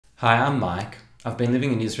Hi, I'm Mike. I've been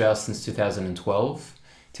living in Israel since 2012,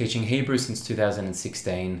 teaching Hebrew since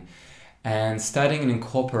 2016, and studying and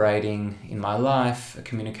incorporating in my life a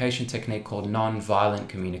communication technique called Nonviolent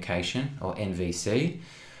Communication, or NVC,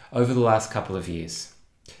 over the last couple of years.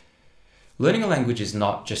 Learning a language is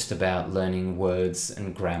not just about learning words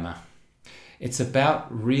and grammar. It's about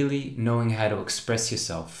really knowing how to express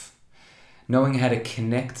yourself, knowing how to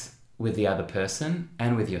connect with the other person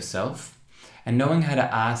and with yourself, and knowing how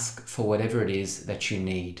to ask for whatever it is that you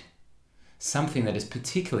need. Something that is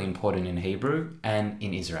particularly important in Hebrew and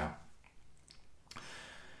in Israel.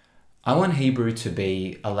 I want Hebrew to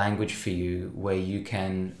be a language for you where you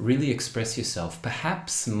can really express yourself,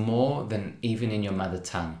 perhaps more than even in your mother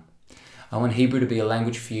tongue. I want Hebrew to be a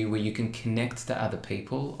language for you where you can connect to other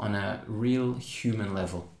people on a real human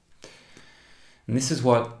level. And this is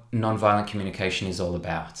what nonviolent communication is all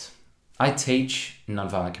about. I teach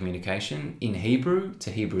nonviolent communication in Hebrew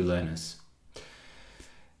to Hebrew learners.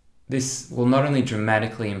 This will not only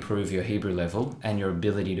dramatically improve your Hebrew level and your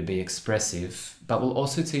ability to be expressive, but will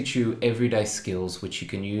also teach you everyday skills which you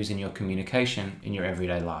can use in your communication in your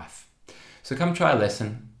everyday life. So come try a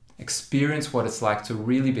lesson, experience what it's like to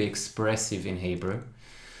really be expressive in Hebrew.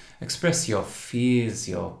 Express your fears,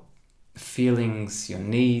 your feelings, your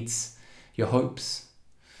needs, your hopes.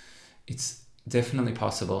 It's definitely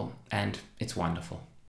possible, and it's wonderful.